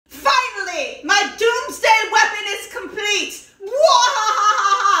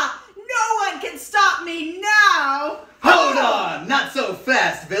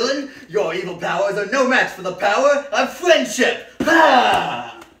powers are no match for the power of friendship.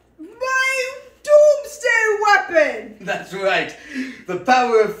 Ha! My doomsday weapon! That's right. The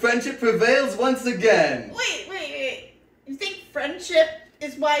power of friendship prevails once again. Wait. You think friendship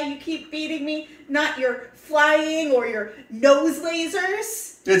is why you keep beating me? Not your flying or your nose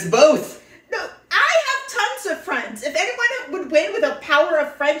lasers? It's both. No, I have tons of friends. If anyone would win with a power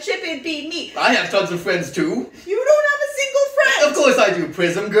of friendship, it'd be me. I have tons of friends too. You don't have a single friend. Of course I do,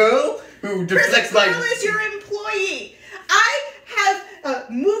 Prism Girl, who deflects Prism my... Girl is your employee. I have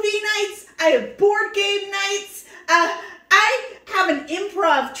movie nights. I have board game nights. I have an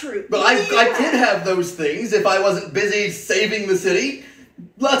improv troupe. Well, I could have those things if I wasn't busy saving the city.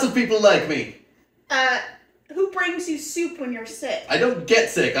 Lots of people like me. Who brings you soup when you're sick? I don't get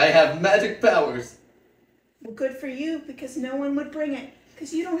sick. I have magic powers. Well, good for you, because no one would bring it.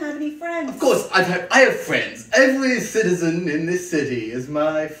 Because you don't have any friends. Of course, I have friends. Every citizen in this city is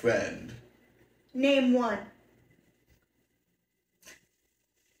my friend. Name one.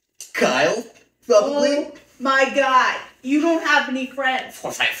 Kyle, probably. Oh my God. You don't have any friends. Of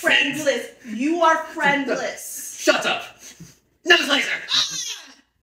course I have friends. Friendless. You are friendless. Shut up. Nose laser.